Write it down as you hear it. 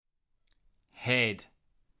head.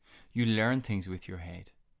 You learn things with your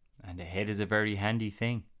head, and the head is a very handy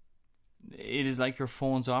thing. It is like your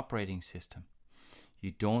phone's operating system.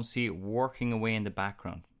 You don't see it working away in the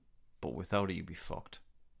background, but without it you'd be fucked.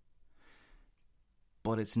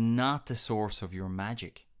 But it's not the source of your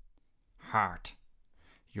magic. Heart.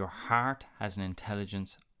 Your heart has an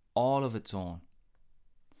intelligence all of its own.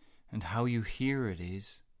 And how you hear it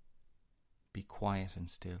is, be quiet and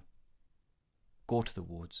still. Go to the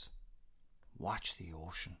woods. Watch the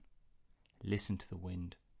ocean. Listen to the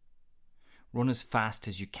wind. Run as fast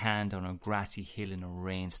as you can down a grassy hill in a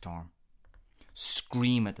rainstorm.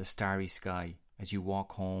 Scream at the starry sky as you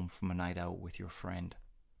walk home from a night out with your friend.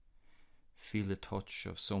 Feel the touch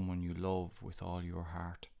of someone you love with all your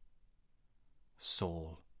heart.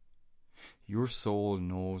 Soul. Your soul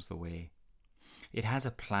knows the way. It has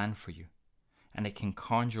a plan for you, and it can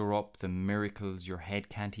conjure up the miracles your head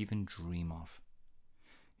can't even dream of.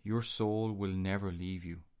 Your soul will never leave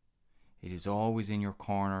you. It is always in your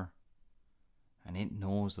corner, and it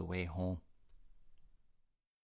knows the way home.